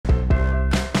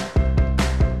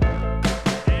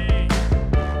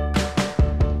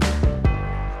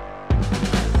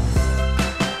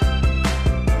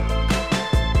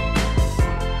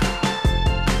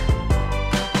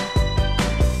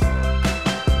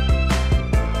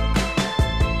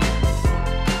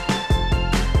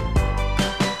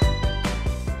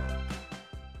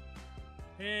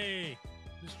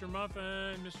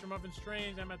Muffin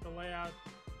Strains. I'm at the layout.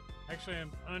 Actually,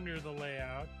 I'm under the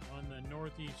layout on the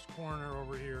northeast corner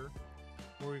over here,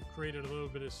 where we've created a little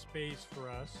bit of space for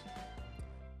us.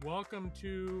 Welcome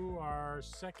to our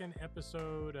second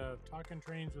episode of Talking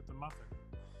Trains with the Muffin.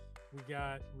 We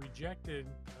got rejected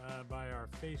by our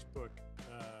Facebook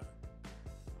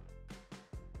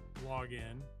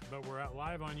login, but we're out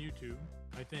live on YouTube,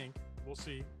 I think. We'll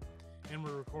see. And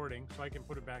we're recording, so I can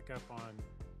put it back up on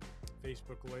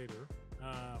Facebook later.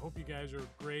 Hope you guys are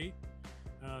great.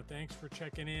 Thanks for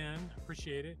checking in.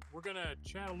 Appreciate it. We're going to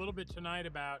chat a little bit tonight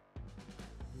about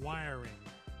wiring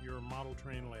your model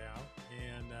train layout.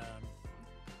 And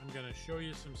I'm going to show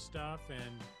you some stuff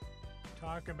and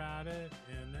talk about it,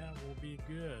 and that will be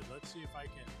good. Let's see if I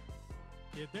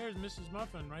can get... There's Mrs.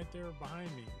 Muffin right there behind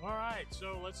me. All right,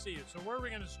 so let's see. So where are we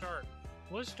going to start?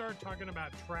 Let's start talking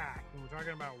about track, and we're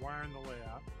talking about wiring the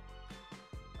layout.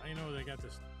 I know they got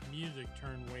this music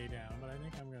turned way down, but I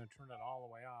think I'm going to turn it all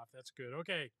the way off. That's good.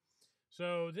 Okay,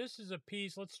 so this is a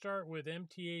piece. Let's start with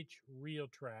MTH Real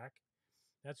Track.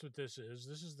 That's what this is.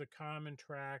 This is the common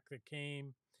track that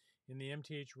came in the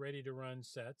MTH Ready to Run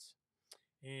sets.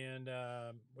 And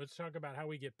let's talk about how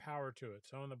we get power to it.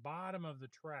 So on the bottom of the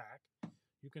track,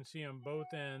 you can see on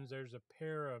both ends, there's a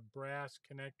pair of brass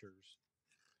connectors.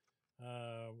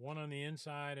 One on the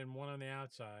inside and one on the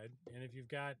outside. And if you've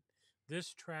got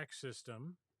this track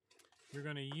system, you're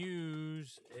going to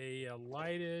use a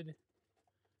lighted,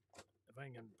 if I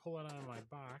can pull it out of my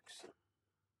box,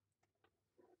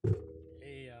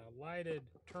 a lighted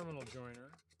terminal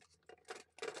joiner,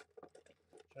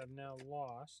 which I've now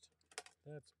lost.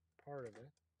 That's part of it.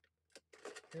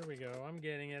 Here we go. I'm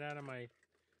getting it out of my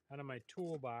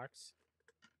toolbox.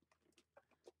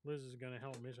 Liz is going to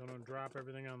help me so I don't drop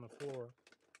everything on the floor.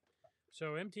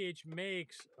 So MTH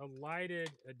makes a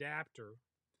lighted adapter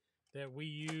that we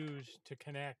use to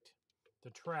connect the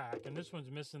track. And this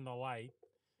one's missing the light,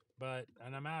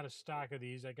 and I'm out of stock of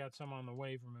these. I got some on the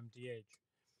way from MTH.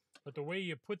 But the way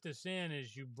you put this in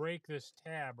is you break this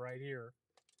tab right here.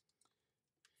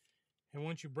 And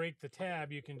once you break the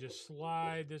tab, you can just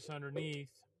slide this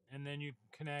underneath, and then you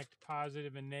connect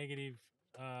positive and negative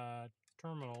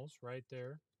terminals right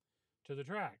there to the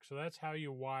track. So that's how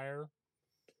you wire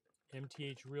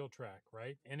MTH Real Track,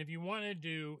 right? And if you wanted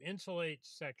to insulate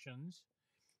sections,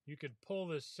 you could pull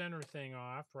this center thing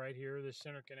off right here, this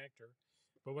center connector.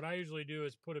 But what I usually do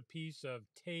is put a piece of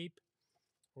tape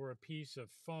or a piece of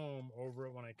foam over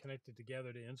it when I connect it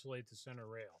together to insulate the center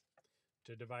rail,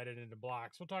 to divide it into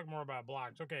blocks. We'll talk more about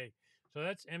blocks. Okay, so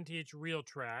that's MTH Real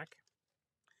Track.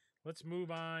 Let's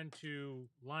move on to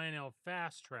Lionel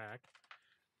Fast Track.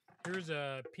 Here's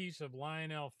a piece of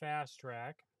Lionel Fast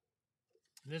Track.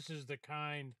 This is the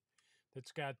kind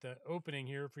that's got the opening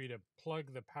here for you to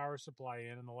plug the power supply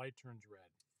in, and the light turns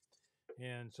red.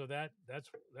 And so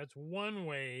that's one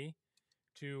way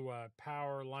to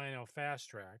power Lionel Fast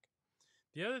Track.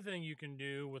 The other thing you can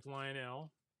do with Lionel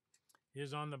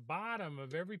is on the bottom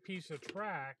of every piece of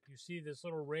track, you see this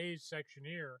little raised section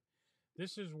here.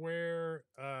 This is where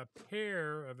a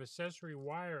pair of accessory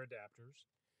wire adapters,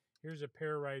 here's a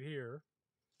pair right here,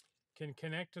 can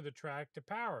connect to the track to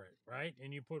power it, right?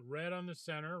 And you put red on the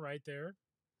center right there.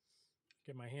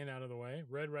 Get my hand out of the way.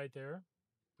 Red right there.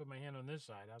 Put my hand on this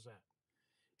side. How's that?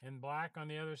 And black on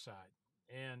the other side.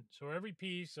 And so every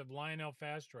piece of Lionel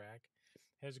Fast Track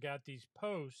has got these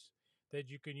posts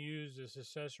that you can use this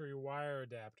accessory wire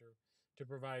adapter to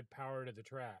provide power to the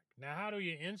track. Now, how do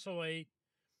you insulate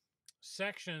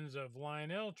sections of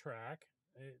Lionel track,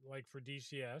 like for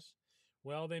DCS?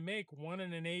 Well, they make 1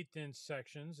 1/8 inch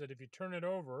sections that if you turn it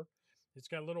over, it's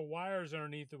got little wires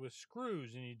underneath it with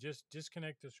screws, and you just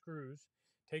disconnect the screws,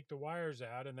 take the wires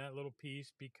out, and that little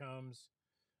piece becomes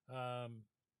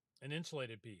an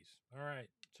insulated piece. All right,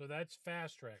 so that's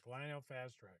Fast Track, Lionel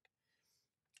Fast Track.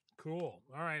 Cool.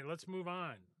 All right, let's move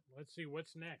on. Let's see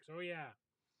what's next. Oh, yeah.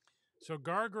 So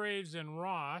Gargraves and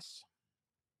Ross,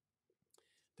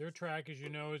 their track, as you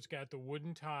know, it's got the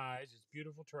wooden ties. It's a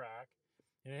beautiful track.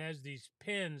 And it has these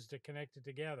pins to connect it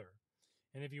together.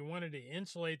 And if you wanted to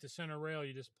insulate the center rail,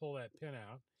 you just pull that pin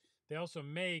out. They also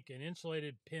make an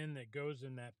insulated pin that goes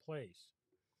in that place.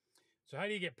 So how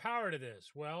do you get power to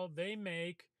this? Well, they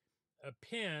make a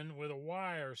pin with a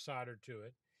wire soldered to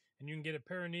it. And you can get a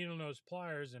pair of needle nose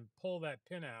pliers and pull that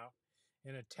pin out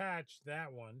and attach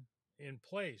that one in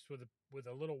place with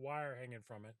a little wire hanging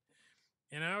from it.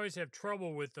 And I always have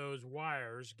trouble with those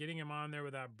wires, getting them on there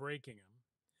without breaking them.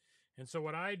 And so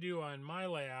what I do on my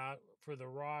layout for the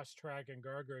Ross track and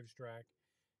Gargraves track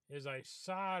is I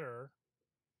solder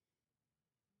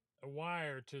a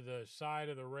wire to the side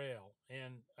of the rail.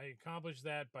 And I accomplish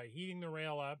that by heating the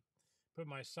rail up, put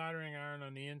my soldering iron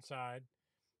on the inside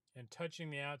and touching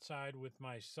the outside with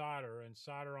my solder and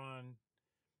solder on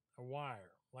a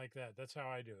wire like that. That's how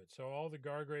I do it. So all the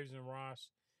Gargraves and Ross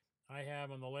I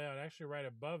have on the layout, actually right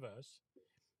above us,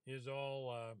 is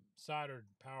all soldered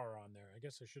power on there. I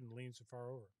guess I shouldn't lean so far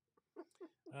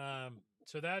over.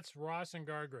 So that's Ross and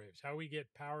Gargraves, how we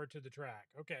get power to the track.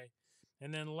 Okay.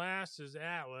 And then last is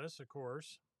Atlas, of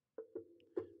course.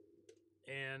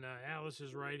 And Atlas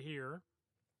is right here.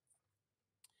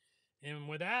 And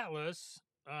with Atlas,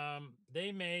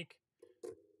 they make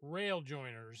rail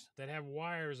joiners that have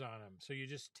wires on them. So you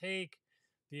just take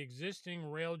the existing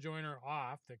rail joiner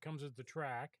off that comes with the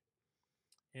track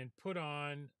and put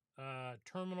on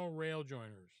terminal rail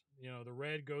joiners. You know, the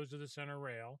red goes to the center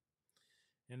rail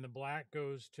and the black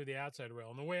goes to the outside rail.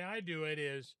 And the way I do it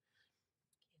is...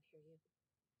 Can't hear you.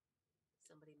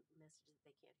 Somebody messages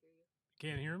they can't hear you.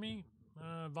 Can't hear me?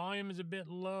 Volume is a bit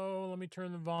low. Let me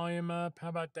turn the volume up. How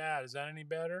about that? Is that any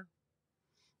better?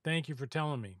 Thank you for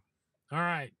telling me. All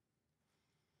right.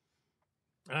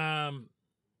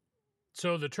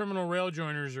 So the terminal rail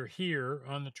joiners are here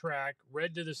on the track,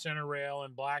 red to the center rail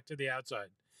and black to the outside.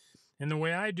 And the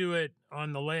way I do it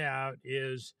on the layout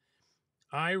is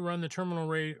I run the terminal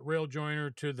rail joiner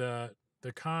to the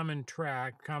common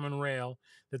track, common rail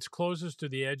that's closest to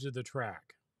the edge of the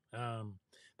track.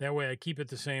 That way I keep it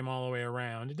the same all the way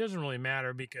around. It doesn't really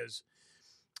matter because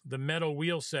the metal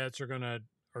wheel sets are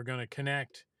gonna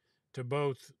connect to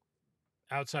both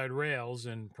outside rails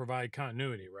and provide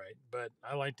continuity, right? But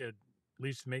I like to at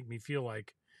least make me feel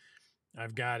like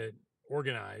I've got it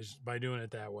organized by doing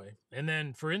it that way. And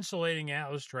then for insulating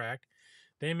Atlas track,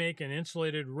 they make an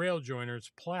insulated rail joiner.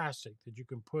 It's plastic that you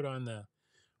can put on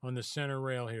the center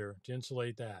rail here to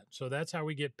insulate that. So that's how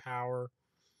we get power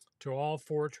to all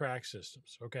 4 track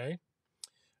systems. Okay.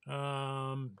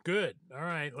 Good. All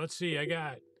right. Let's see. I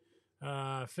got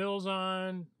Phil's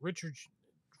on. Richard,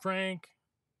 Frank.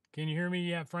 Can you hear me?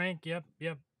 Yeah, Frank. Yep.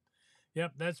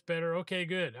 That's better. Okay,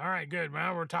 good. All right, good.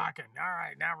 Now we're talking. All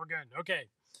right, now we're good. Okay.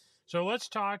 So let's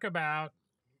talk about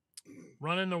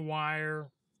running the wire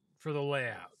for the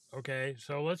layout. Okay.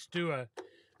 So let's do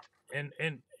and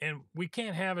we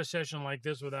can't have a session like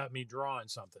this without me drawing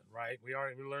something, right? We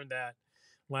learned that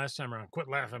last time around. Quit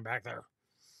laughing back there.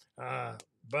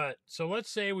 But so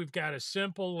let's say we've got a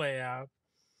simple layout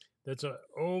that's an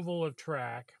oval of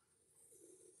track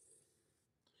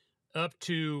up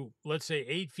to, let's say,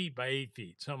 8 feet by 8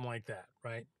 feet, something like that,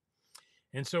 right?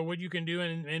 And so what you can do,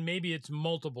 and maybe it's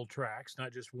multiple tracks,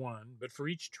 not just one, but for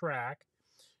each track,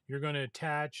 you're going to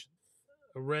attach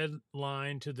a red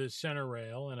line to the center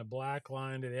rail and a black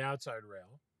line to the outside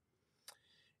rail.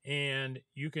 And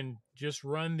you can just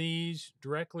run these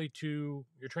directly to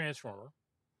your transformer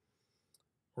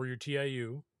or your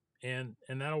TIU, and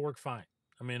that'll work fine.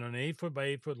 I mean, on an 8 foot by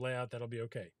 8 foot layout, that'll be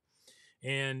okay.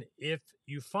 And if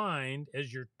you find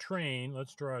as your train,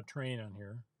 let's draw a train on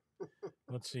here.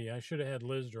 Let's see, I should have had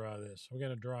Liz draw this. We're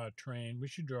going to draw a train. We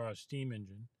should draw a steam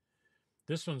engine.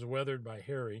 This one's weathered by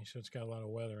Harry, so it's got a lot of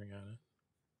weathering on it.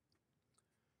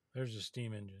 There's a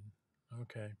steam engine.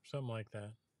 Okay, something like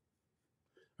that.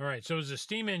 All right, so as the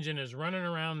steam engine is running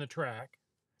around the track,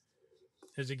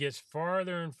 as it gets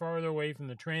farther and farther away from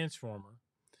the transformer,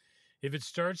 if it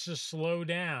starts to slow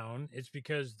down, it's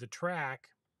because the track,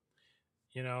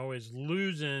 is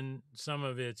losing some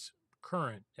of its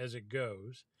current as it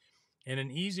goes. And an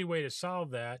easy way to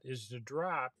solve that is to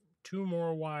drop 2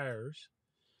 more wires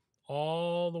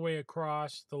all the way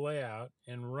across the layout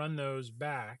and run those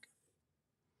back,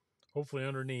 hopefully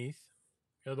underneath.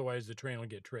 Otherwise, the train will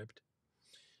get tripped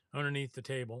underneath the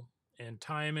table and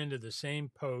tie them into the same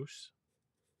posts.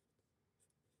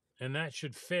 And that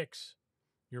should fix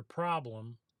your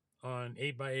problem on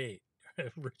 8 by 8.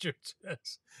 Richard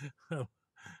says.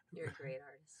 You're a great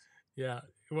artist. Yeah.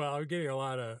 Well, I'm getting a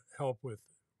lot of help with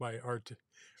my art.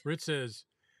 Rich says,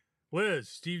 Liz,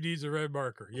 Steve needs a red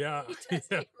marker. Yeah. He does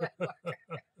need a red marker.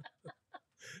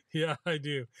 Yeah, I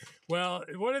do. Well,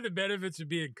 one of the benefits of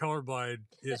being colorblind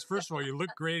is, first of all, you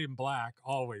look great in black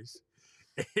always.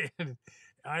 And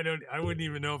I wouldn't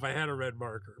even know if I had a red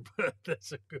marker, but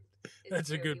that's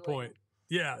a good point.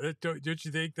 Yeah. Don't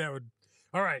you think that would?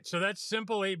 All right. So that's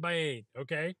simple 8 by 8.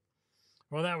 Okay.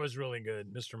 Well, that was really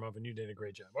good, Mr. Muffin. You did a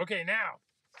great job. Okay. Now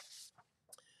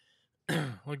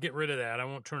we'll get rid of that. I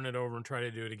won't turn it over and try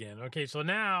to do it again. Okay. So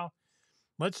now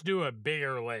let's do a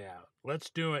bigger layout. Let's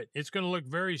do it. It's going to look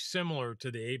very similar to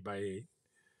the 8 by 8.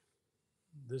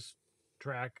 This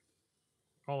track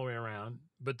all the way around.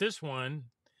 But this one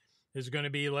is going to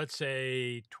be, let's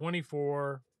say,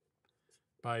 24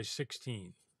 by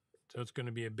 16. So it's going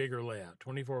to be a bigger layout,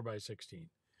 24 by 16.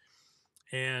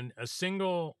 And a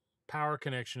single power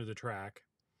connection to the track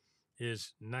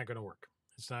is not going to work.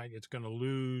 It's going to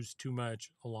lose too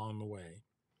much along the way.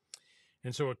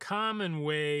 And so a common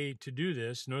way to do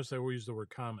this, notice I will use the word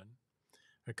common.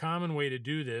 A common way to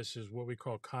do this is what we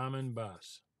call common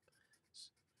bus.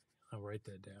 I'll write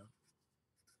that down.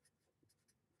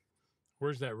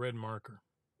 Where's that red marker?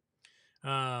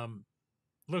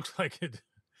 Looks like it.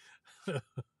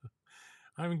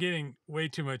 I'm getting way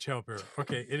too much help here.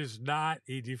 Okay, it is not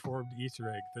a deformed Easter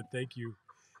egg, but thank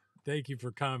you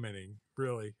for commenting,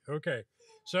 really. Okay,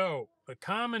 so a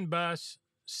common bus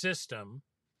system,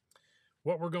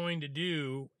 what we're going to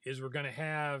do is we're going to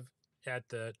have at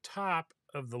the top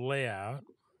of the layout,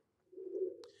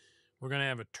 we're going to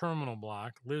have a terminal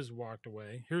block. Liz walked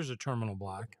away. Here's a terminal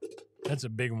block. That's a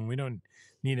big one. We don't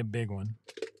need a big one.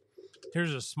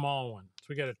 Here's a small one. So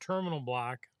we got a terminal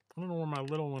block. I don't know where my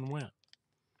little one went.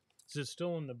 Is it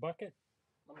still in the bucket?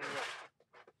 Let me look.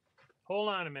 Hold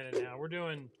on a minute now. We're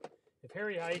doing, if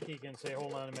Harry Heike can say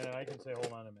hold on a minute, I can say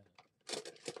hold on a minute.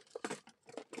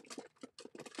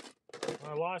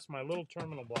 I lost my little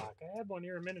terminal block. I had one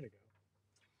here a minute ago.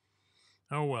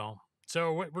 Oh well.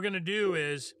 So what we're going to do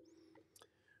is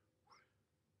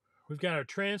we've got our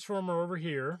transformer over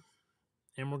here,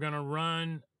 and we're going to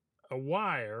run a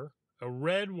wire, a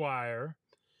red wire,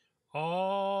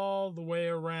 all the way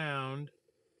around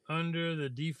under the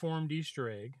deformed Easter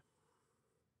egg.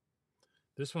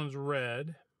 This one's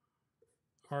red,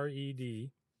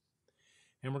 R-E-D.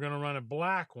 And we're going to run a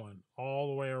black one all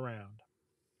the way around.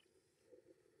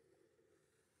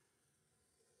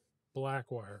 Black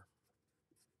wire.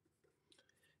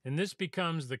 And this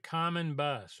becomes the common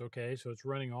bus, okay? So it's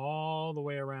running all the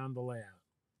way around the layout.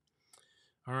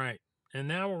 All right. And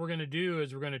now what we're going to do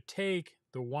is we're going to take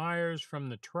the wires from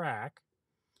the track,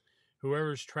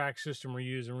 whoever's track system we're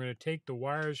using, we're going to take the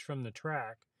wires from the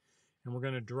track and we're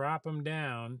going to drop them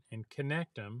down and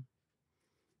connect them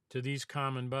to these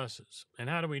common buses. And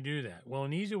how do we do that? Well,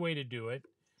 an easy way to do it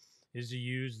is to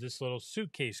use this little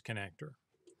suitcase connector.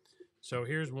 So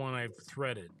here's one I've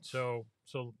threaded. So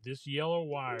this yellow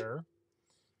wire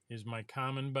is my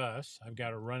common bus. I've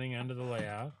got it running under the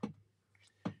layout.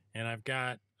 And I've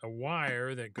got a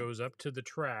wire that goes up to the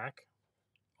track,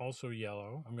 also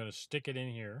yellow. I'm going to stick it in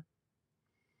here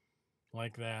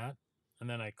like that. And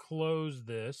then I close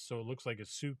this so it looks like a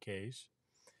suitcase.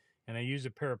 And I use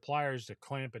a pair of pliers to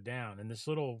clamp it down. And this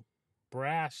little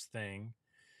brass thing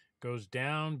goes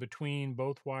down between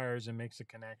both wires and makes a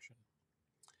connection.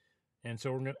 And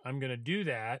so I'm going to do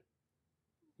that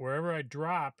wherever I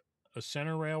drop a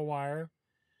center rail wire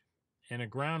and a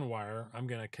ground wire, I'm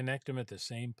going to connect them at the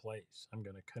same place. I'm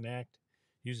going to connect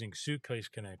using suitcase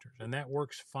connectors. And that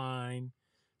works fine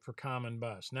for common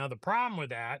bus. Now, the problem with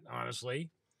that,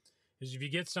 honestly, is if you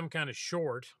get some kind of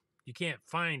short, you can't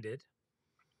find it.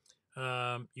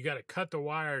 You got to cut the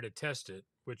wire to test it,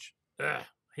 which I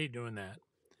hate doing that.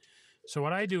 So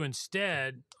what I do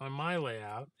instead on my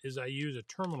layout is I use a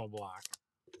terminal block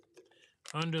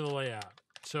under the layout.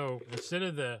 So instead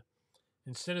of the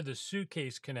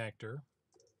suitcase connector,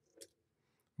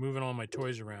 moving all my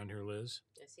toys around here, Liz.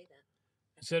 I see that.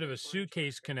 Instead of a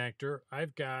suitcase connector,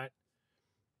 I've got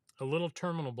a little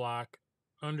terminal block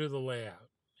under the layout.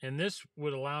 And this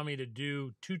would allow me to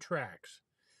do 2 tracks.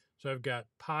 So I've got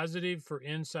positive for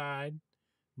inside,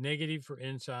 negative for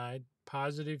inside,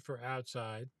 positive for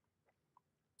outside.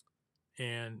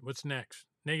 And what's next?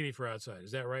 Negative for outside.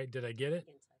 Is that right? Did I get it?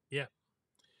 Inside. Yeah.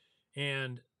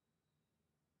 And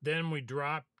then we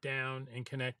drop down and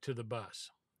connect to the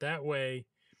bus. That way,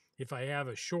 if I have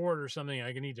a short or something,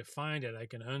 I need to find it, I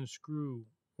can unscrew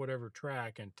whatever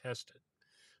track and test it.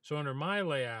 So under my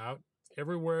layout,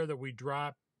 everywhere that we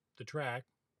drop the track.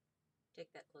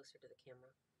 Take that closer to the camera.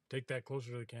 Take that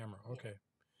closer to the camera. Okay.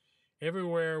 Yeah.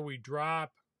 Everywhere we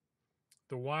drop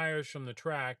the wires from the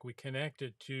track, we connect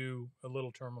it to a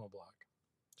little terminal block,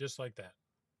 just like that.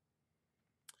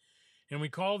 And we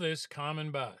call this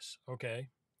common bus, okay?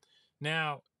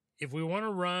 Now, if we want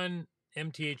to run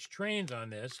MTH trains on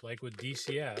this, like with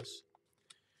DCS,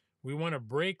 we want to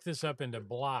break this up into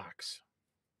blocks.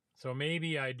 So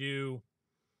maybe I've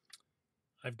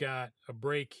got a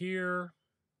break here,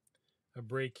 a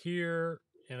break here,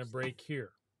 and a break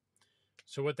here.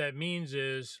 So what that means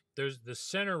is the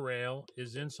center rail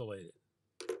is insulated.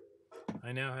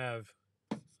 I now have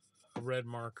a red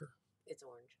marker. It's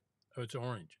orange. Oh, it's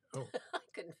orange. Oh. I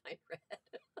couldn't find red.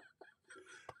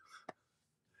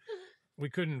 we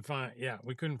couldn't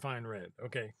find red.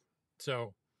 Okay.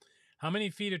 So how many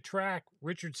feet of track,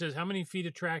 Richard says, how many feet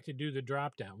of track to do the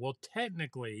drop down? Well,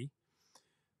 technically,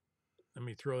 let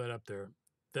me throw that up there.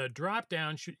 the drop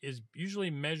down is usually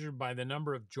measured by the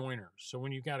number of joiners. So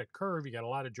when you've got a curve, you got a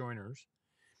lot of joiners.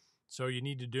 So you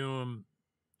need to do them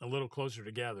a little closer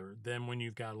together than when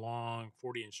you've got long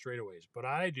 40-inch straightaways. What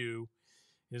I do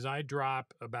is I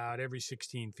drop about every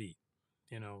 16 feet,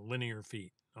 linear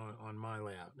feet on my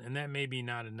layout. And that may be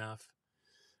not enough,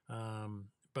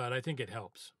 but I think it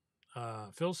helps.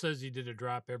 Phil says he did a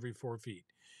drop every 4 feet.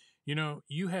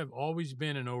 You have always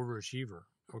been an overachiever.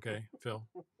 Okay, Phil.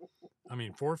 I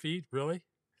mean, 4 feet, really?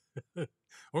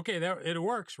 Okay, it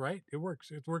works, right? It works.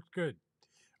 It works good.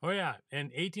 Oh yeah,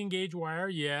 and 18 gauge wire.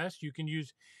 Yes, you can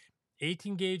use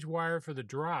 18 gauge wire for the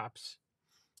drops,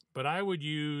 but I would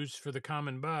use for the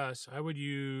common bus. I would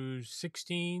use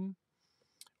 16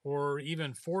 or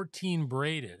even 14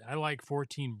 braided. I like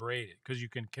 14 braided because you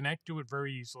can connect to it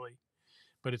very easily,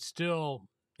 but it's still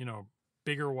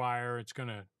bigger wire. It's going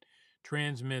to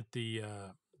transmit the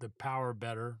power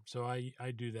better. So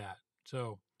I do that.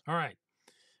 So all right.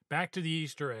 Back to the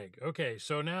Easter egg. Okay,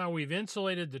 so now we've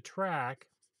insulated the track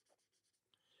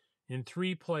in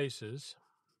 3 places.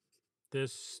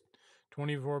 This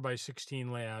 24 by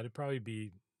 16 layout, it'd probably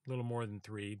be a little more than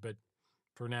 3, but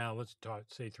for now, let's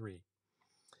say 3.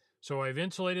 So I've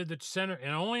insulated the center,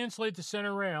 and only insulate the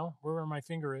center rail, wherever my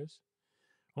finger is.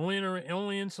 Only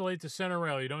insulate the center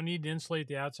rail. You don't need to insulate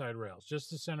the outside rails, just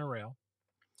the center rail.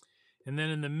 And then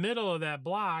in the middle of that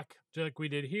block, just like we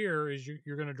did here, is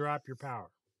you're going to drop your power,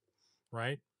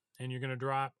 right? And you're going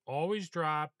to always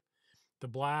drop the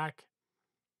black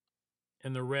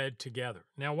and the red together.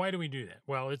 Now, why do we do that?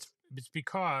 Well, it's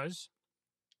because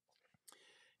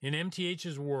in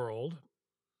MTH's world,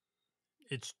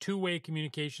 it's two-way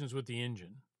communications with the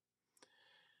engine.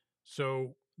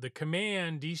 So the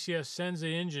command DCS sends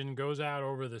the engine goes out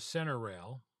over the center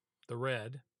rail, the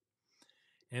red,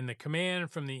 and the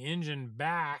command from the engine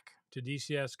back to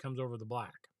DCS comes over the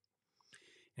black.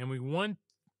 And we want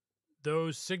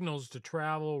those signals to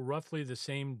travel roughly the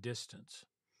same distance.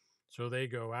 So they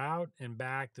go out and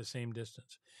back the same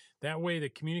distance. That way the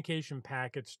communication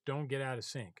packets don't get out of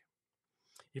sync.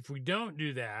 If we don't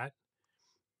do that,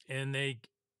 and it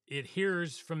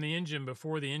hears from the engine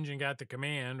before the engine got the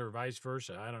command, or vice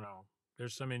versa, I don't know.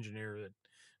 There's some engineer that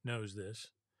knows this.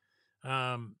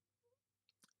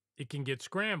 It can get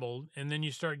scrambled, and then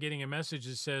you start getting a message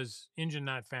that says, engine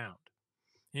not found,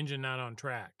 engine not on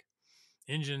track,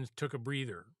 engine took a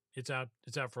breather, it's out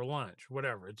for lunch,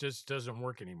 whatever. It just doesn't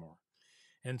work anymore.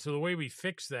 And so the way we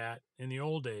fix that in the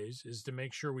old days is to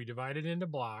make sure we divide it into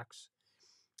blocks,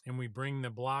 and we bring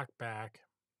the block back,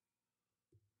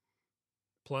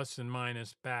 plus and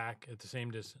minus, back at the same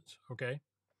distance, okay?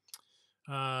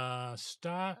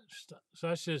 So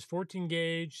that says 14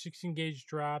 gauge, 16 gauge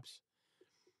drops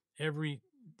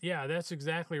yeah, that's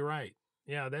exactly right.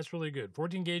 Yeah, that's really good.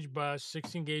 14 gauge bus,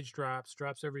 16 gauge drops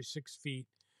every 6 feet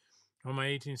on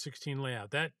my 1816 layout.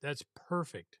 That's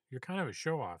perfect. You're kind of a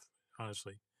show off,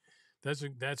 honestly.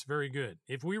 That's very good.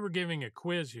 If we were giving a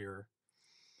quiz here,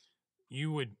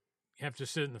 you would have to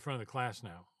sit in the front of the class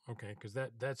now, okay? Because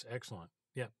that's excellent.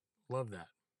 Yep, love that.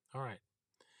 All right.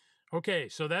 Okay,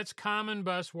 so that's common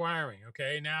bus wiring.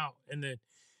 Okay, now in the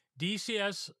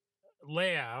DCS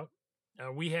layout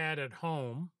we had at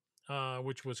home,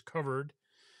 which was covered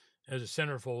as a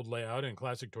centerfold layout in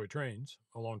Classic Toy Trains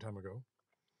a long time ago.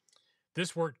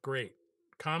 This worked great.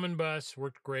 Common bus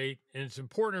worked great, and it's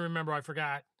important to remember, I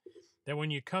forgot, that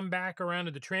when you come back around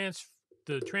to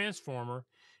the transformer,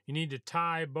 you need to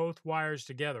tie both wires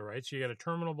together, right? So you got a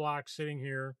terminal block sitting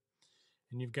here,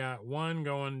 and you've got one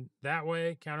going that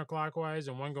way counterclockwise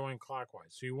and one going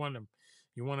clockwise. So you want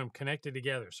them connected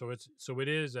together. So it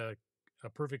is a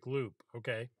perfect loop,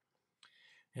 okay?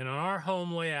 And on our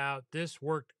home layout, this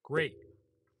worked great.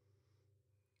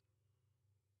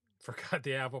 Forgot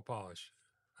the apple polish.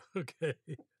 Okay.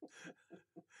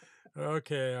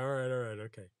 Okay. All right.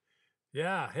 Okay.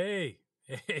 Yeah. Hey,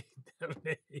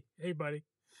 hey, buddy.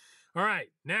 All right.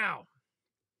 Now,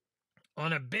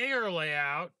 on a bigger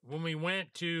layout, when we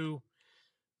went to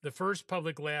the first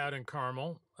public layout in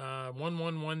Carmel,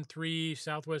 1113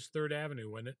 Southwest 3rd Avenue,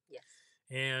 wasn't it? Yes.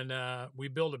 And we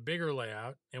built a bigger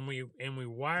layout, and we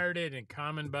wired it in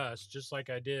common bus, just like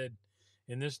I did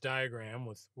in this diagram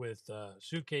with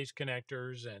suitcase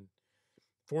connectors and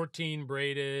 14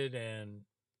 braided and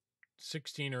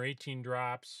 16 or 18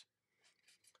 drops.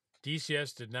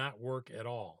 DCS did not work at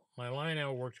all. My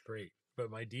Lionel worked great, but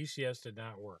my DCS did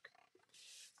not work.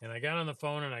 And I got on the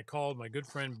phone and I called my good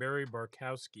friend Barry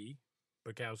Bukowski,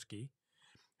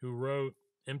 who wrote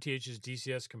MTH's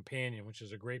DCS Companion, which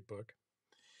is a great book.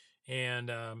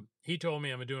 And he told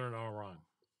me I'm doing it all wrong.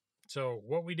 So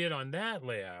what we did on that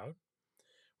layout,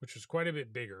 which was quite a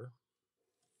bit bigger,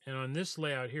 And on this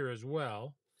layout here as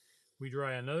well, we draw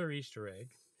another Easter egg.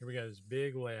 Here we got this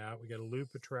big layout. We got a loop,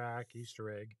 a track, Easter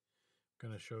egg.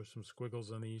 Going to show some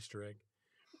squiggles on the Easter egg.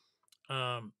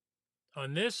 On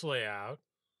this layout,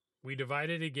 we divide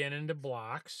it again into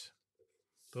blocks.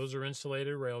 Those are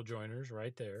insulated rail joiners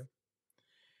right there.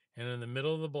 And in the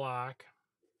middle of the block,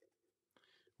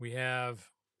 we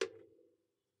have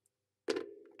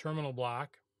terminal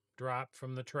block drop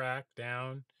from the track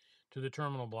down to the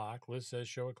terminal block. Liz says,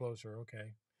 show it closer.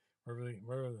 Okay.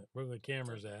 Wherever the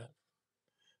camera's at.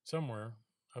 Somewhere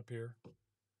up here. Go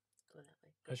that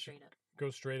way. Go straight up. Go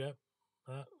straight up?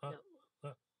 No.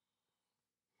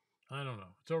 I don't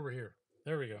know. It's over here.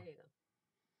 There we go. There you go.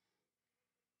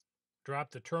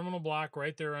 Drop the terminal block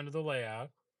right there under the layout.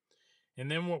 And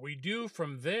then what we do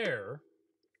from there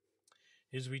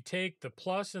is we take the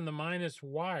plus and the minus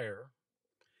wire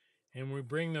and we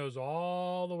bring those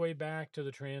all the way back to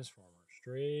the transformer,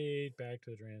 straight back to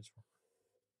the transformer.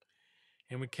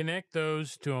 And we connect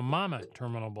those to a mama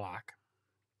terminal block.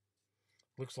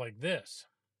 Looks like this.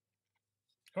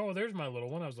 Oh, there's my little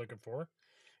one I was looking for.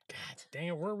 God dang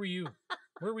it, where were you?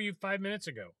 Where were you 5 minutes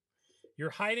ago? You're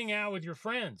hiding out with your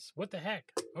friends. What the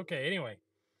heck? Okay, anyway.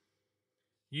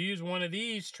 You use one of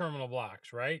these terminal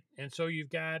blocks, right? And so you've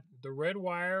got the red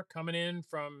wire coming in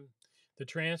from the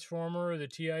transformer or the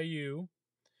TIU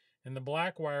and the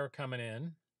black wire coming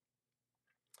in.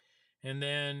 And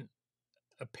then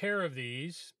a pair of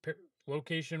these,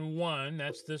 location 1,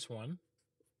 that's this one,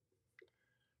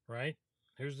 right?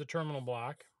 Here's the terminal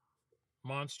block,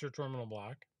 monster terminal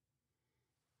block,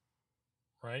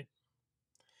 right?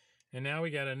 And now we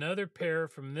got another pair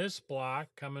from this block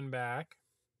coming back.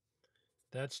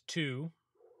 That's 2.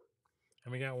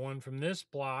 And we got one from this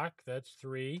block. That's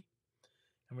 3.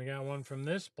 And we got one from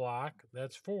this block.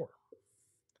 That's 4.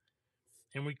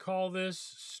 And we call this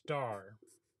star.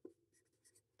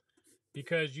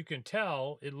 Because you can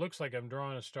tell it looks like I'm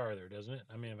drawing a star there, doesn't it?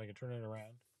 I mean, if I can turn it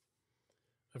around.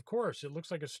 Of course, it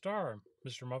looks like a star,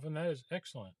 Mr. Muffin. That is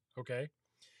excellent. Okay.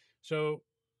 So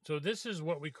this is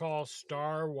what we call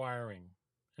star wiring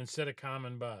instead of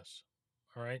common bus.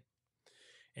 All right.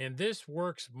 And this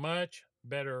works much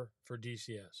better for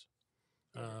DCS.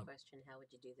 Question, how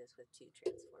would you do this with 2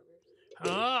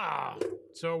 transformers?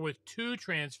 So with 2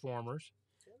 transformers,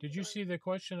 did you see the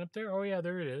question up there? Oh yeah,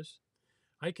 there it is.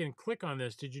 I can click on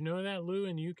this. Did you know that, Lou?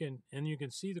 And you can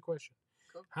see the question.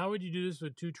 Cool. How would you do this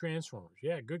with 2 transformers?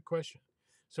 Yeah, good question.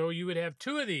 So you would have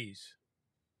 2 of these.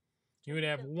 You would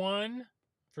have one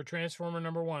for transformer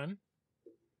number 1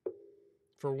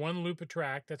 for 1 loop of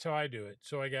track. That's how I do it.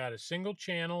 So I got a single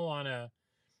channel on a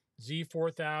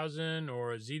Z4000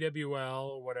 or a ZWL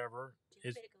or whatever. Do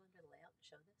you want me to go into the layout and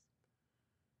show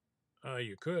this?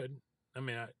 You could. I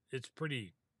mean, it's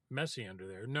pretty messy under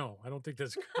there. No, I don't think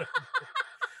that's a good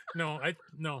idea.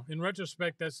 No. In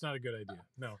retrospect, that's not a good idea.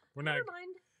 No, we're not. Never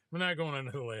mind. We're not going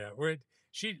under the layout.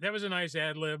 That was a nice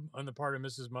ad lib on the part of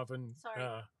Mrs. Muffin.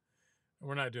 Sorry.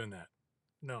 We're not doing that.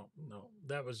 No.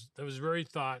 That was very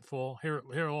thoughtful. Here,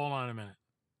 hold on a minute.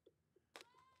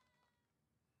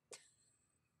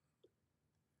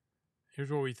 Here's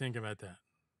what we think about that.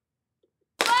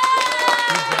 Good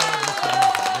job, Mr.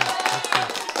 Muffin.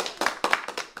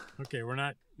 Yeah, okay,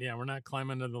 we're not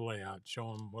climbing to the layout,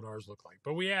 show them what ours look like.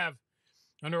 But we have,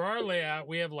 under our layout,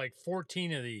 we have like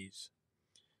 14 of these.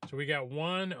 So we got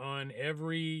one on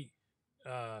every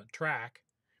track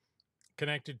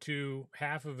connected to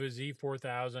half of a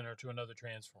Z4000 or to another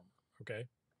transformer, okay?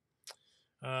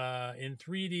 In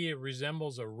 3D, it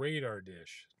resembles a radar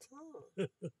dish. Oh.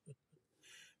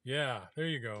 Yeah, there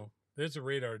you go. There's a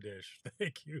radar dish.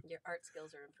 Thank you. Your art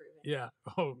skills are improving. Yeah.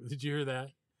 Oh, did you hear that?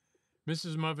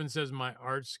 Mrs. Muffin says my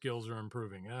art skills are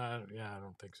improving. Yeah, I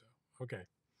don't think so. Okay.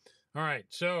 All right.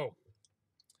 So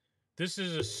this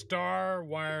is a star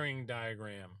wiring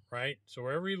diagram, right? So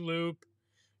every loop,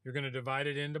 you're going to divide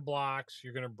it into blocks.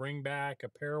 You're going to bring back a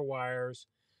pair of wires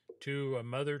to a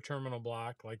mother terminal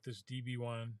block like this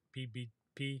DB1,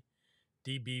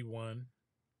 DB1.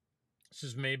 This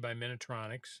is made by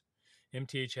Minitronics.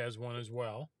 MTH has one as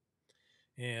well.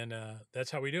 And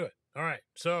that's how we do it. All right.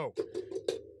 So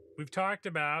we've talked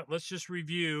about, let's just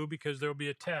review because there'll be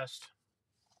a test.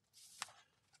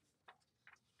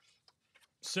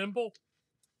 Simple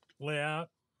layout,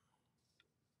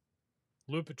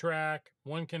 loop a track,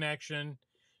 1 connection,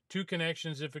 2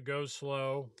 connections if it goes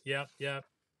slow. Yep. Do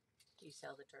you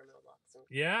sell the terminal blocks?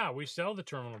 Yeah, we sell the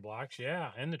terminal blocks.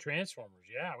 Yeah, and the transformers.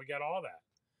 Yeah, we got all that.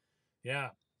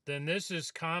 Yeah. Then this is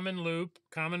common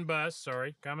bus.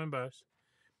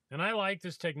 And I like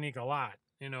this technique a lot.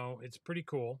 You know, it's pretty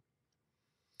cool.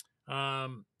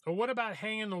 what about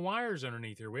hanging the wires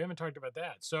underneath here? We haven't talked about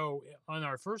that. So on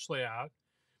our first layout,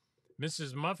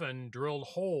 Mrs. Muffin drilled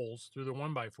holes through the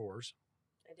 1x4s,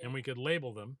 and we could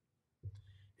label them,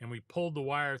 and we pulled the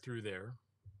wire through there,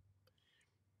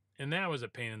 and that was a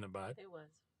pain in the butt. It was.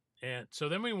 And so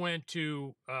then we went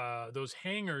to those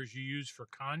hangers you use for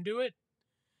conduit,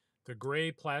 the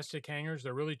gray plastic hangers.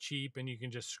 They're really cheap, and you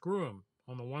can just screw them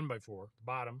on the 1x4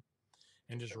 bottom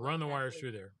and just run the wires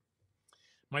through there.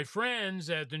 My friends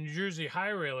at the New Jersey High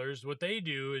Railers, what they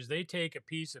do is they take a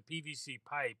piece of PVC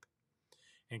pipe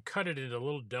and cut it into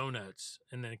little donuts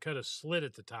and then cut a slit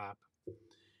at the top.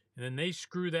 And then they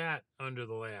screw that under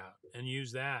the layout and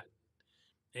use that.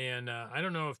 And I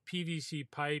don't know if PVC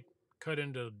pipe cut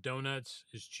into donuts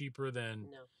is cheaper than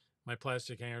my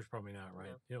plastic hangers. Probably not, right?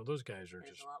 No. Those guys are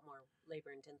just a lot more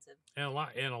labor intensive. And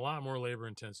a lot more labor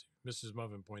intensive. Mrs.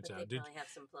 Muffin points out.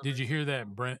 Did you hear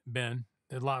that, Ben?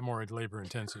 A lot more labor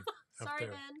intensive. Sorry,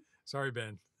 Ben. Sorry,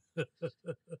 Ben.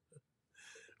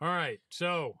 All right.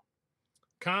 So,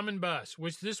 common bus,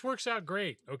 which this works out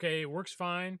great. Okay, it works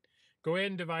fine. Go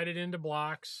ahead and divide it into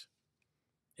blocks.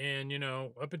 And,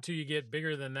 up until you get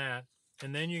bigger than that.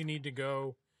 And then you need to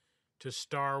go to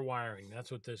star wiring.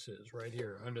 That's what this is right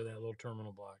here under that little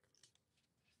terminal block.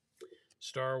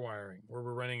 Star wiring, where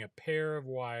we're running a pair of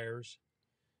wires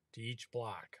to each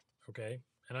block. Okay?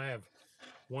 And I have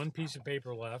one piece of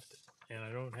paper left, and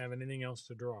I don't have anything else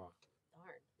to draw.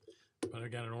 Darn. But I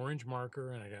got an orange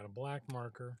marker, and I got a black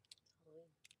marker.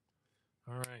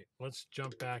 All right, let's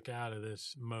jump back out of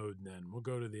this mode then. We'll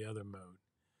go to the other mode,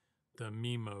 the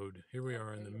me mode. Here we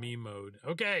are in the me mode.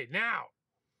 Okay, now,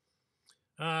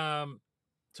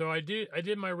 so I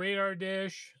did my radar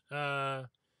dish. Hey,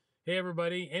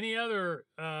 everybody, any other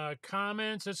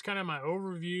comments? That's kind of my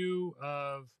overview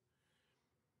of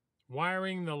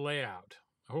wiring the layout.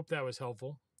 I hope that was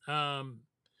helpful. I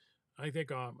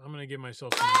think I'm going to give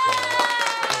myself some applause.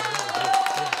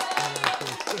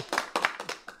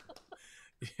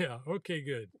 Yeah, okay,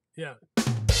 good. Yeah,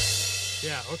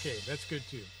 okay, that's good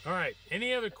too. All right,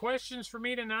 any other questions for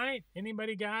me tonight?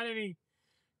 Anybody got any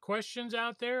questions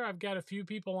out there? I've got a few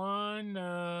people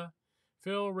on.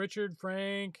 Phil, Richard,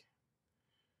 Frank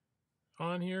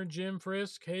on here. Jim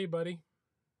Frisk, hey, buddy.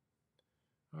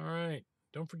 All right.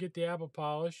 Don't forget the apple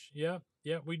polish. Yep,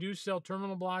 we do sell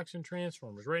terminal blocks and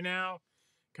transformers. Right now,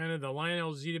 kind of the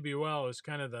Lionel ZWL is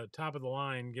kind of the top of the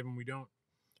line, given we don't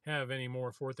have any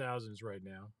more 4000s right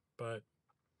now. But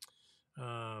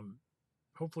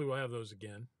hopefully we'll have those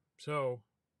again. So,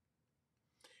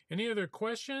 any other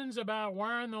questions about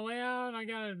wiring the layout?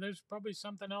 There's probably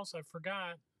something else I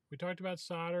forgot. We talked about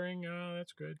soldering. Oh,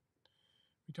 that's good.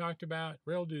 We talked about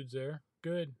rail dudes there.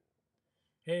 Good.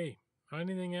 Hey.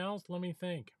 Anything else? Let me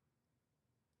think.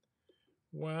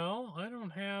 Well, I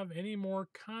don't have any more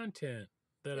content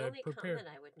that I've prepared. The only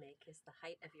comment I would make is the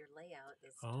height of your layout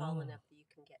is tall enough that you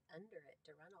can get under it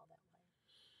to run all that wire.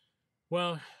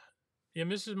 Well, yeah,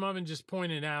 Mrs. Muffin just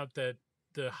pointed out that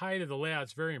the height of the layout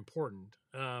is very important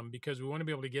because we want to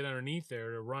be able to get underneath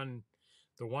there to run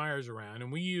the wires around.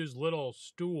 And we use little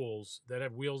stools that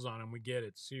have wheels on them we get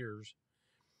at Sears.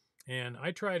 And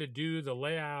I try to do the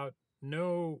layout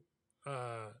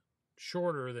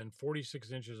shorter than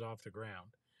 46 inches off the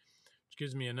ground, which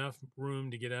gives me enough room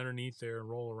to get underneath there and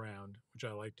roll around, which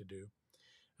I like to do.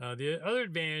 The other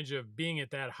advantage of being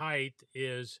at that height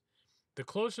is the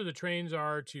closer the trains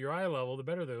are to your eye level, the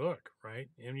better they look, right?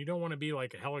 And you don't want to be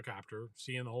like a helicopter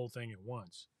seeing the whole thing at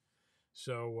once.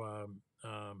 So,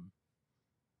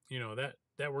 that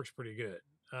works pretty good.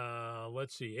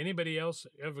 Let's see. Anybody else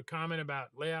have a comment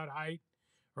about layout height?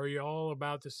 Are you all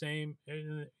about the same,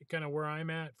 kind of where I'm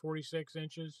at, 46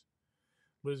 inches?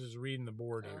 Liz is reading the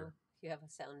board here. You have a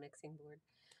sound mixing board.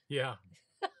 Yeah.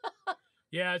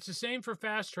 Yeah, it's the same for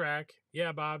Fast Track.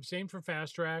 Yeah, Bob, same for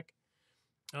Fast Track.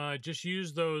 Just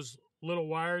use those little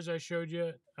wires I showed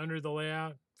you under the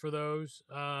layout for those.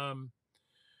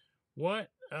 What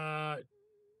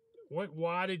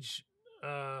wattage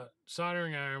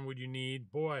soldering iron would you need?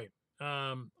 Boy.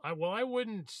 I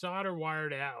wouldn't solder wire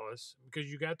to Atlas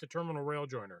because you got the terminal rail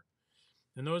joiner,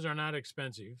 and those are not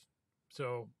expensive.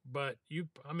 So, but if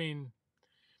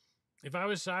I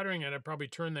was soldering it, I'd probably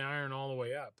turn the iron all the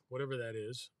way up, whatever that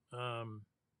is.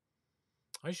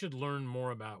 I should learn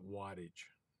more about wattage,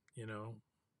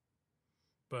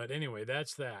 But anyway,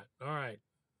 that's that. All right,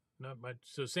 not much.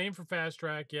 So same for Fast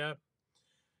Track. Yep.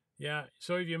 Yeah.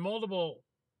 So if you multiple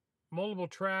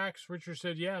tracks, Richard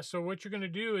said, yeah. So what you're going to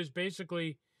do is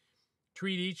basically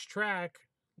treat each track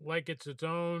like it's its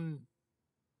own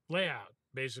layout,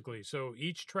 basically. So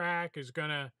each track is going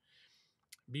to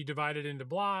be divided into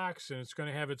blocks, and it's going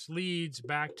to have its leads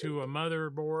back to a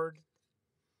motherboard,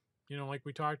 like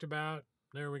we talked about.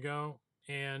 There we go.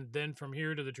 And then from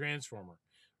here to the transformer,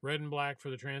 red and black for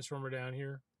the transformer down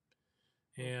here.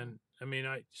 And I mean,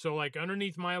 so like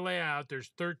underneath my layout,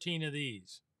 there's 13 of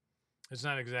these. It's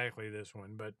not exactly this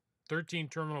one, but 13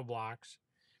 terminal blocks,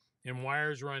 and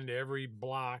wires run to every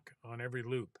block on every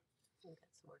loop. We got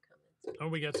some more comments. Oh,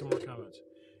 we got some more comments.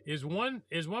 Is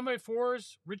one by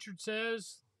fours? Richard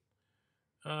says.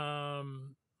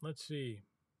 Let's see.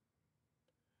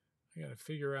 I got to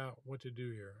figure out what to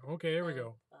do here. Okay, here we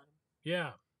go. Bottom.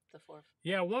 Yeah. The 4.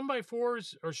 Yeah,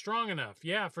 1x4s are strong enough.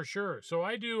 Yeah, for sure. So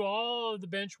I do all of the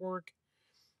bench work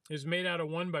is made out of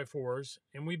 1x4s,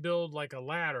 and we build like a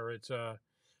ladder. It's a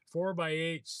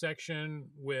 4x8 section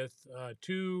with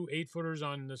 2 8-footers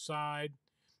on the side,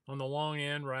 on the long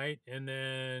end, right? And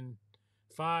then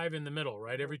 5 in the middle,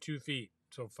 right? Every 2 feet.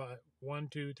 So 5, 1,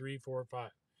 2, 3, 4, 5.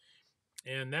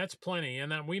 And that's plenty. And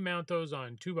then we mount those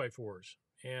on 2x4s.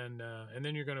 And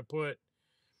then you're going to put,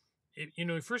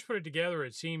 you first put it together,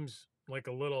 it seems like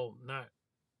a little not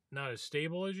as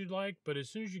stable as you'd like, but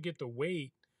as soon as you get the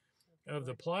weight of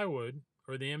the plywood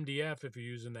or the MDF, if you're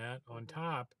using that on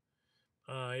top,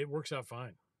 it works out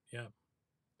fine. Yeah.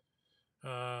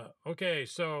 Okay,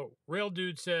 so Rail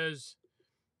Dude says,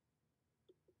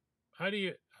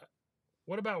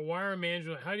 what about wire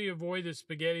management? How do you avoid the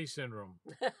spaghetti syndrome?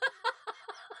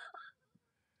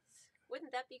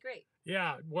 Wouldn't that be great?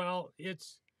 Yeah, well,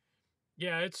 it's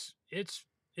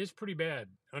pretty bad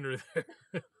under there.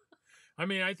 I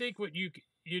mean, I think what you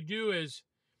do is,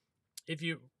 if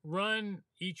you run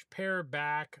each pair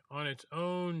back on its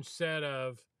own set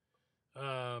of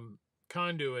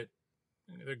conduit,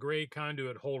 the gray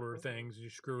conduit holder things you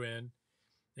screw in,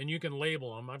 and you can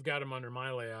label them. I've got them under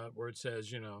my layout where it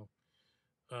says,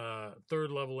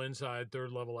 third level inside,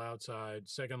 third level outside,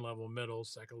 second level middle,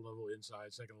 second level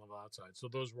inside, second level outside. So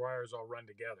those wires all run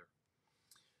together.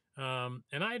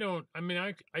 And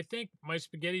I think my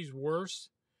spaghetti's worse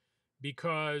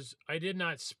because I did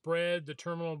not spread the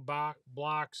terminal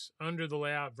blocks under the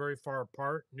layout very far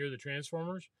apart near the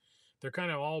transformers. They're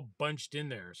kind of all bunched in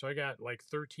there. So I got like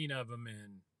 13 of them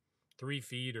in 3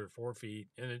 feet or 4 feet,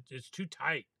 and it's too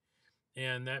tight,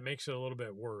 and that makes it a little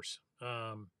bit worse.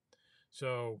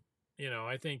 So,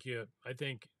 I think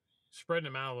spreading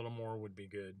them out a little more would be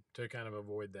good to kind of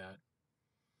avoid that,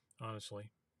 honestly.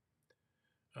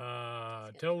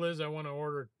 Tell Liz I want to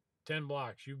order 10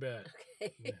 blocks. You bet.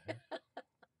 Okay.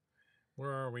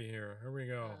 Where are we here? Here we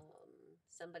go.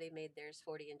 Somebody made theirs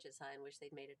 40 inches high and wish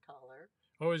they'd made it taller.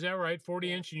 Oh, is that right?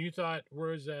 40 inch? And you thought,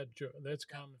 where is that? That's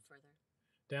common. Further.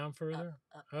 Down further?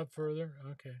 Up further?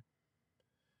 Okay.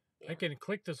 Yeah. I can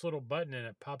click this little button and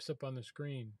it pops up on the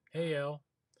screen. Hey, Elle.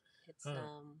 It's,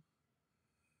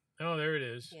 oh, there it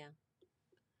is. Yeah.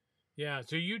 Yeah,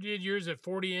 so you did yours at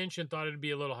 40 inch and thought it'd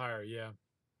be a little higher. Yeah.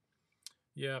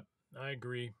 Yeah, I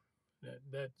agree.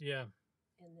 Yeah.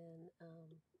 And then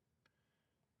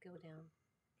go down.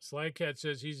 Slycat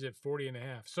says he's at 40 and a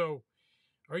half. So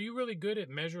are you really good at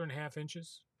measuring half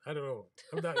inches? I don't know.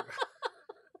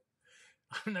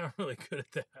 I'm not really good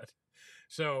at that.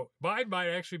 So mine might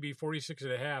actually be 46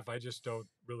 and a half. I just don't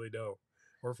really know.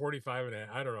 Or 45 and a half.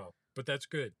 I don't know. But that's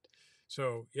good.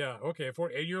 So, yeah, okay.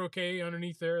 And you're okay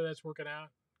underneath there? That's working out?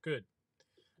 Good.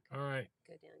 Okay. All right.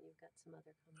 Go down. You've got some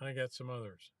other comments. I got some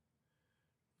others.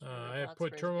 I have blocks put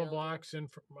for his terminal building. blocks in.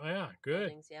 Yeah, good.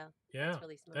 Buildings, yeah. Yeah, That's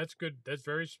really smart. that's good. That's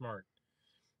very smart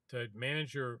to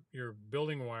manage your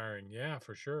building wiring. Yeah,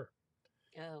 for sure.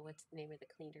 Oh, what's the name of the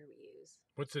cleaner we use?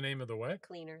 What's the name of the what?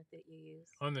 Cleaner that you use.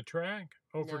 On the track?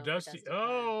 Oh, No, for for dusty. dusty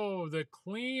Oh, the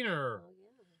cleaner. Oh,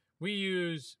 yeah. We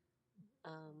use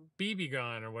BB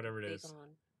Gone or whatever it Be is.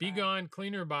 Gone. Be by Gone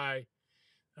cleaner by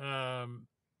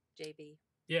JB.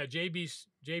 yeah,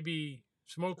 JB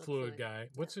Smoke Fluid guy.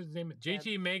 What's his name?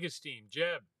 JT Megasteam.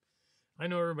 Jeb. I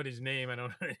know everybody's name. I don't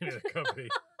know the name of the company.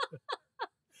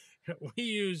 We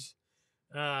use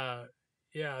the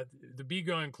Be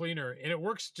Gone cleaner, and it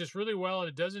works just really well, and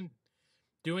it doesn't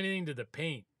do anything to the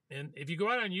paint. And if you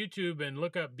go out on YouTube and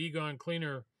look up Be Gone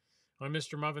cleaner on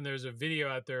MrMuffin, there's a video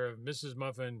out there of Mrs.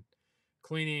 Muffin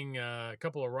cleaning a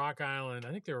couple of Rock Island,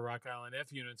 I think they were Rock Island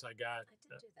F units I got I did do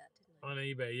that, didn't I? on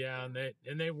eBay. Yeah,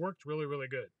 and they worked really, really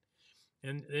good.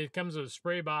 And it comes with a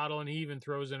spray bottle, and he even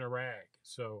throws in a rag.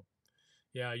 So,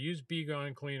 yeah, use Be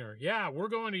Gone cleaner. Yeah, we're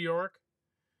going to York.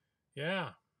 Yeah.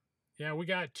 Yeah, we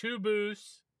got 2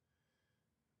 booths.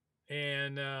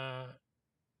 And,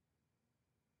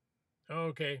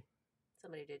 okay.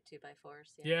 Somebody did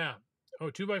 2x4s. Yeah. Oh,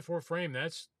 2x4 frame.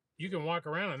 You can walk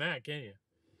around on that, can't you?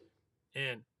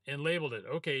 And labeled it.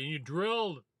 Okay, and you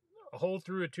drilled a hole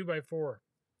through a 2x4.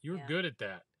 You were Yeah. good at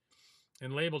that.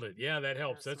 And labeled it. Yeah, that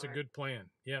helps. That's smart. a good plan.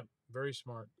 Yep, very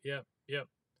smart. Yep.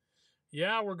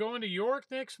 Yeah, we're going to York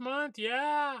next month.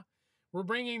 Yeah. We're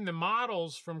bringing the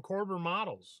models from Corber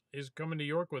Models is coming to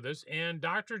York with us. And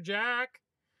Dr. Jack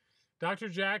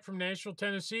from Nashville,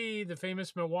 Tennessee, the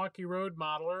famous Milwaukee Road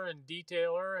modeler and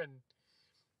detailer and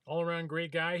all-around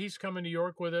great guy. He's coming to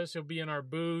York with us. He'll be in our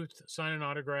booth, signing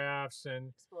autographs and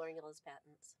exploring all his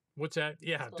patents. What's that?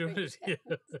 Yeah, doing his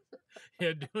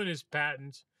doing his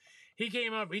patents. He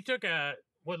came up. He took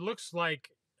what looks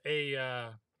like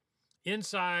a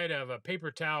inside of a paper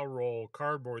towel roll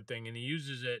cardboard thing, and he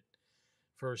uses it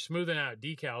for smoothing out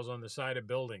decals on the side of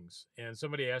buildings. And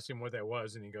somebody asked him what that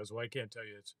was, and he goes, "Well, I can't tell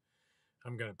you.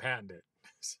 I'm going to patent it."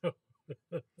 So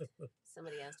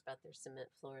somebody asked about their cement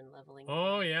floor and leveling.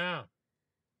 Oh yeah.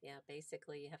 Yeah,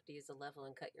 basically you have to use a level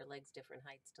and cut your legs different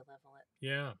heights to level it.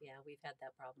 Yeah. Yeah, we've had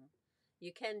that problem.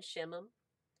 You can shim them,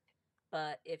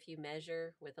 but if you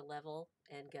measure with a level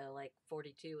and go like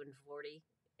 42 and 40,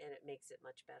 and it makes it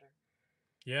much better.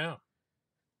 Yeah.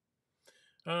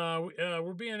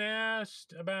 We're being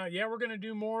asked about, we're going to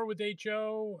do more with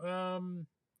HO.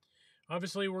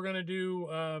 Obviously, we're going to do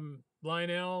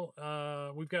Lionel.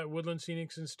 We've got Woodland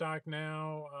Scenics in stock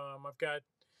now. I've got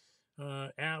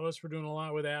Atlas. We're doing a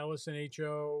lot with Atlas and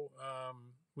HO.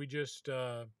 We just,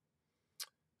 I've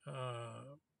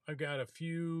got a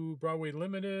few Broadway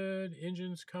Limited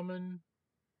engines coming.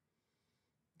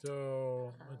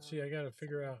 So let's see. I got to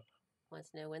figure out.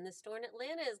 Wants to know when the store in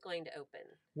Atlanta is going to open.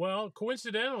 Well,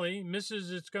 coincidentally,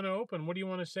 Mrs. It's going to open. What do you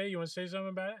want to say? You want to say something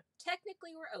about it?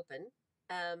 Technically, we're open,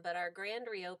 but our grand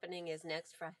reopening is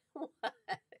next Friday.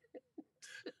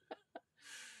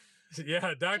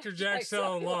 Yeah, Dr. Jack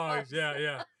selling logs.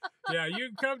 Yeah. You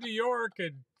can come to York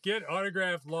and get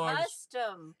autographed logs.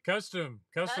 Custom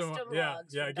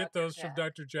logs. Yeah. Get those from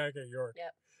Dr. Jack at York.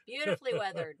 Yep, beautifully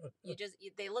weathered.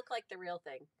 They look like the real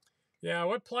thing. Yeah,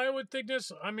 what plywood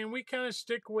thickness? I mean, we kind of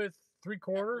stick with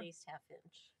 3/4. At least 1/2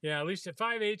 inch. Yeah, at least at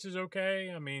 5/8 is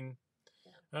okay. I mean,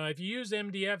 if you use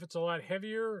MDF, it's a lot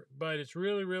heavier, but it's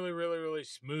really, really, really, really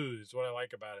smooth. Is what I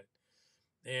like about it,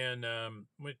 and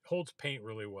it holds paint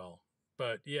really well.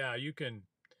 But yeah, you can.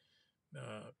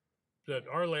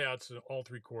 Our layout's all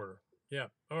 3/4. Yeah.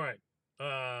 All right.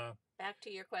 Back to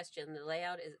your question.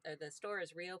 The store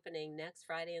is reopening next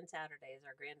Friday and Saturday is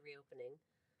our grand reopening,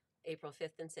 April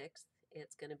 5th and 6th.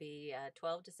 It's going to be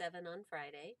 12 to 7 on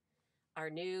Friday. Our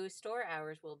new store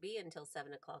hours will be until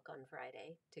 7 o'clock on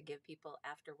Friday to give people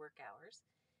after work hours.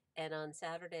 And on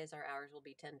Saturdays, our hours will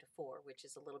be 10 to 4, which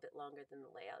is a little bit longer than the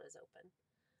layout is open.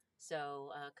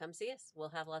 So come see us. We'll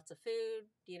have lots of food,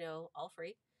 all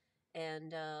free.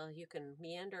 And you can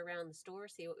meander around the store,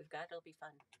 see what we've got. It'll be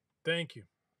fun. Thank you.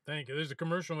 There's a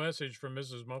commercial message from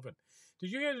Mrs. Muffin.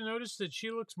 Did you guys notice that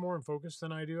she looks more in focus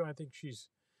than I do? I think she's,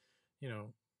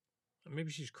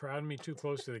 maybe she's crowding me too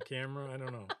close to the camera. I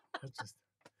don't know.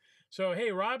 So,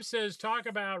 hey, Rob says, talk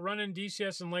about running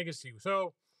DCS and Legacy.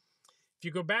 So if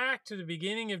you go back to the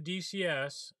beginning of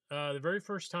DCS, the very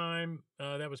first time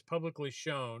that was publicly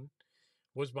shown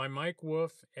was by Mike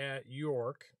Wolf at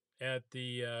York at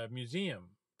the museum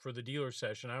for the dealer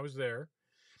session. I was there,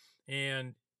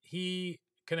 and he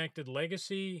connected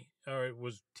Legacy, or it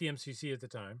was TMCC at the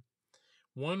time,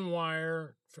 one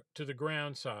wire to the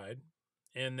ground side,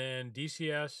 and then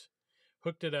DCS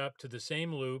hooked it up to the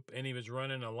same loop, and he was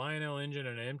running a Lionel engine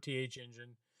and an MTH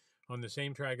engine on the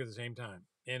same track at the same time,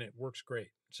 and it works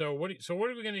great. So what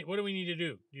do we need to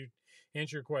do? You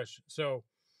answer your question. So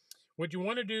what you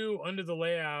want to do under the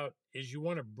layout is you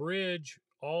want to bridge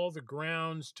all the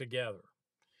grounds together.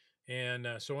 And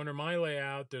so under my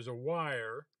layout, there's a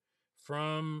wire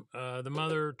from the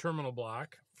mother terminal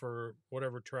block for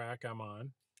whatever track I'm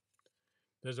on.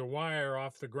 There's a wire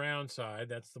off the ground side.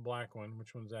 That's the black one.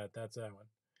 Which one's that? That's that one.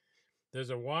 There's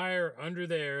a wire under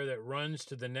there that runs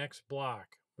to the next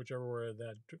block, whichever way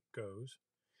that goes.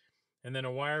 And then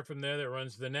a wire from there that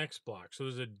runs to the next block. So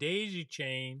there's a daisy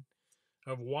chain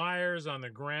of wires on the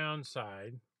ground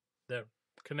side that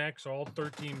connects all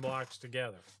 13 blocks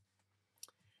together.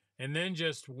 And then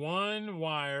just one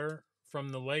wire from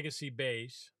the Legacy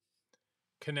base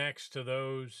connects to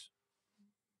those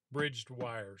bridged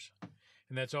wires.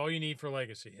 And that's all you need for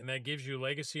Legacy. And that gives you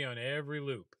Legacy on every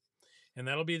loop. And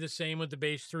that'll be the same with the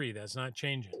base 3. That's not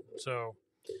changing. So,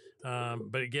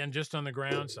 but again, just on the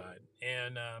ground side.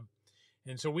 And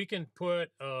so we can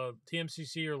put a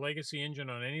TMCC or Legacy engine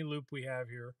on any loop we have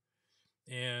here.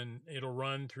 And it'll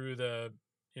run through the,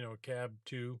 cab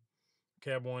 2,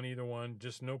 cab 1, either one,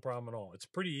 just no problem at all. It's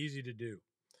pretty easy to do.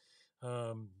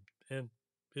 And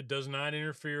It does not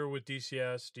interfere with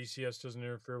DCS. DCS doesn't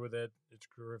interfere with it. It's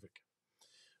terrific.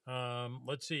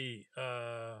 Let's see.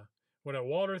 What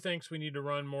Walter thinks we need to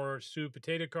run more Sue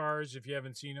potato cars if you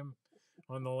haven't seen them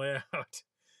on the layout.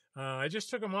 I just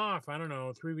took them off, I don't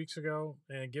know, 3 weeks ago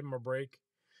and give them a break.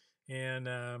 And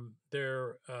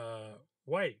they're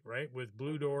white, right, with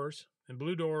blue doors. And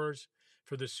blue doors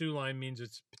for the Sue line means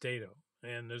it's potato.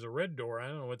 And there's a red door. I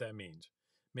don't know what that means.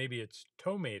 Maybe it's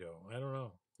tomato. I don't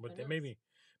know. But maybe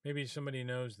somebody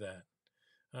knows that.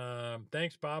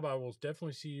 Thanks, Bob. I will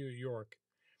definitely see you at York.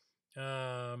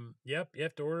 Yep, you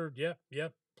have to order.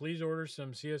 Yep. Please order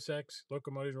some CSX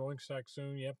locomotives rolling stock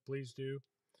soon. Yep, please do.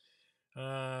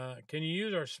 Can you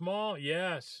use our small?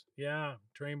 Yes. Yeah.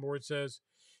 Train board says,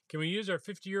 can we use our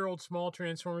 50-year-old small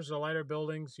transformers to light our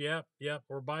buildings? Yep.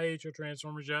 Or buy HO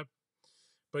transformers. Yep.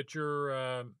 But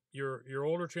your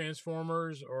older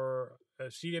transformers or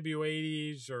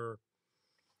CW80s or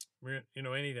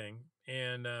anything.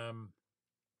 And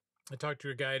I talked to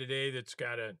a guy today that's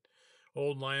got an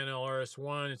old Lionel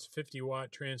RS1. It's a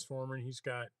 50-watt transformer, and he's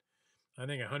got, I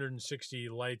think, 160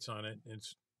 lights on it.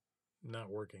 It's not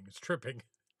working. It's tripping.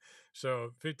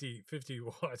 So 50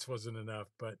 watts wasn't enough,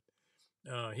 but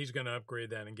he's going to upgrade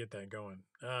that and get that going.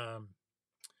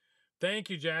 Thank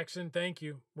you, Jackson. Thank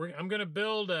you. I'm going to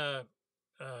build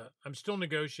I'm still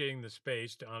negotiating the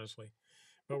space, honestly,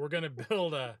 but we're going to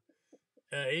build a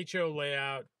HO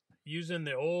layout using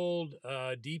the old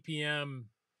DPM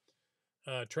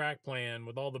track plan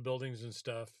with all the buildings and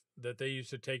stuff that they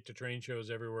used to take to train shows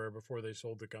everywhere before they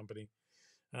sold the company.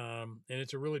 And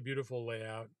it's a really beautiful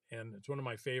layout, and it's one of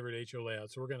my favorite HO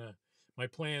layouts. So my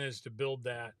plan is to build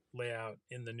that layout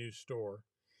in the new store,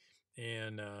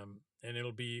 and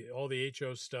it'll be, all the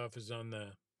HO stuff is on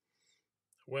the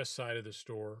west side of the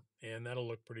store, and that'll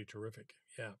look pretty terrific.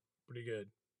 Yeah, pretty good.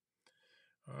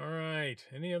 All right.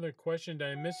 Any other question? Did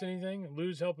I miss anything?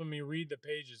 Lou's helping me read the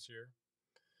pages here.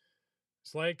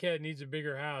 Slide Cat needs a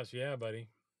bigger house. Yeah, buddy.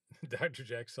 Dr.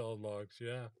 Jack solid logs.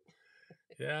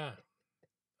 Yeah.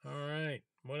 All right.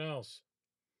 What else?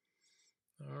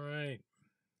 All right.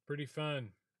 Pretty fun.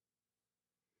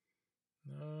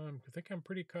 I think I'm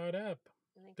pretty caught up.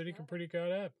 Pretty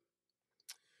caught up.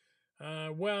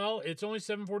 Well, it's only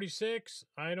 7:46.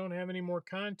 I don't have any more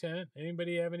content.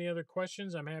 Anybody have any other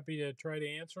questions? I'm happy to try to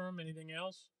answer them. Anything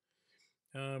else?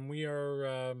 We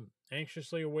are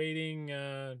anxiously awaiting.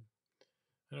 I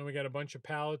know we got a bunch of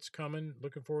pallets coming.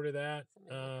 Looking forward to that.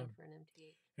 For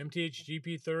an MTH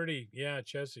GP30. Yeah,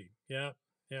 Chessie. Yeah.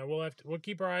 We'll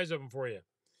keep our eyes open for you.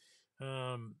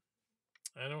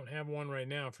 I don't have one right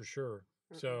now for sure.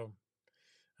 Mm-hmm. So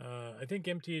I think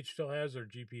MTH still has their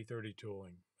GP30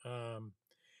 tooling.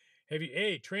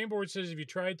 Train board says, have you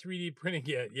tried 3D printing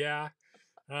yet? Yeah.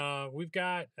 We've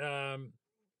got 3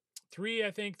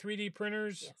 3D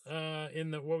printers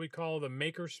in what we call the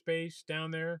maker space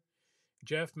down there.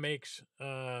 Jeff makes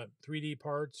 3D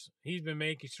parts. He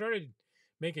started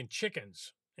making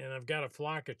chickens, and I've got a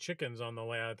flock of chickens on the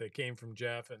layout that came from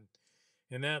Jeff,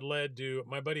 and that led to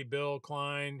my buddy Bill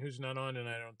Klein, who's not on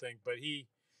tonight, I don't think, but he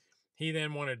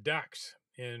then wanted ducks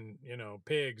and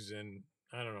pigs and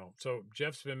I don't know. So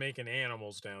Jeff's been making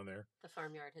animals down there. The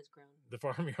farmyard has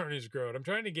grown. I'm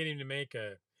trying to get him to make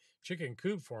a chicken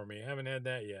coop for me. I haven't had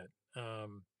that yet.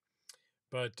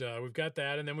 But we've got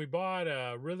that, and then we bought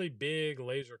a really big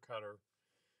laser cutter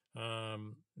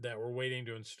that we're waiting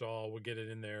to install. We'll get it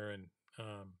in there, and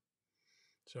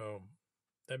so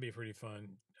that'd be pretty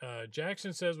fun.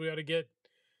 Jackson says we ought to get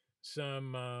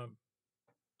some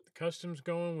customs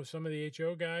going with some of the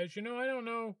HO guys. I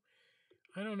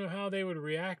don't know how they would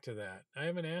react to that. I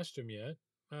haven't asked them yet.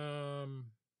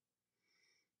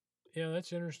 Yeah,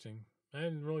 that's interesting. I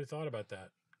hadn't really thought about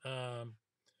that.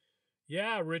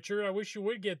 Yeah, Richard, I wish you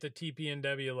would get the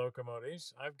TPNW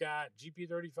locomotives. I've got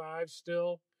GP35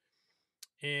 still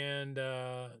and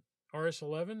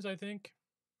RS11s, I think.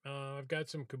 I've got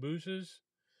some cabooses.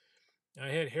 I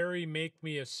had Harry make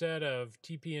me a set of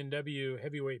TPNW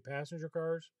heavyweight passenger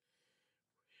cars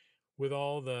with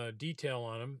all the detail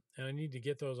on them, and I need to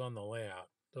get those on the layout.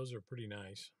 Those are pretty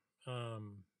nice. So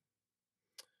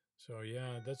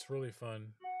yeah, that's really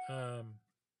fun. All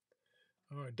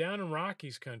right, down in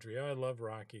Rocky's country. Oh, I love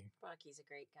Rocky. Rocky's a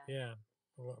great guy. Yeah,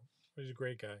 well, he's a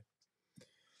great guy.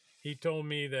 He told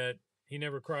me that he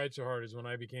never cried so hard as when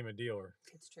I became a dealer.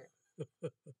 It's true.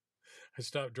 I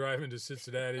stopped driving to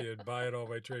Cincinnati and buying all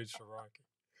my trades from Rocky.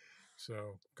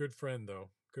 So, good friend,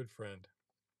 though. Good friend.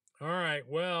 All right,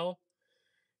 well,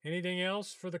 anything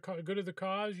else for the good of the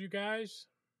cause, you guys?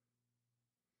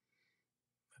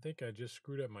 I think I just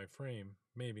screwed up my frame,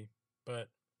 maybe, but...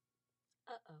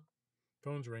 Uh-oh.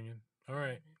 Phone's ringing. All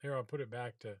right. Here, I'll put it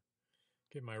back to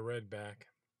get my red back.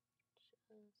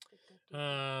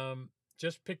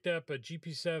 Just picked up a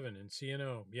GP7 in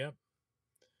CNO. Yep.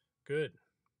 Good.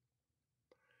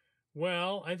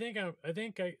 Well, I think I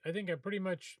pretty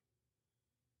much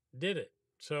did it.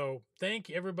 So thank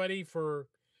everybody for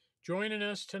joining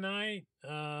us tonight.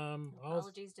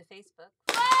 Apologies to Facebook.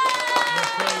 I'll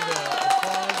play the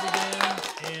applause again,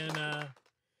 and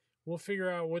we'll figure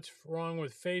out what's wrong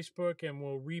with Facebook, and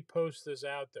we'll repost this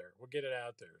out there. We'll get it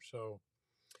out there. So,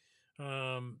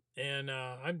 I'm going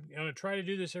to try to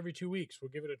do this every 2 weeks. We'll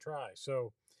give it a try.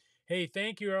 So, hey,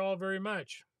 thank you all very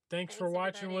much. Thanks for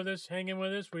watching everybody. with us, hanging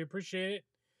with us. We appreciate it.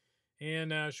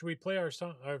 And should we play our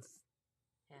song?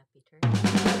 Happy Turkey.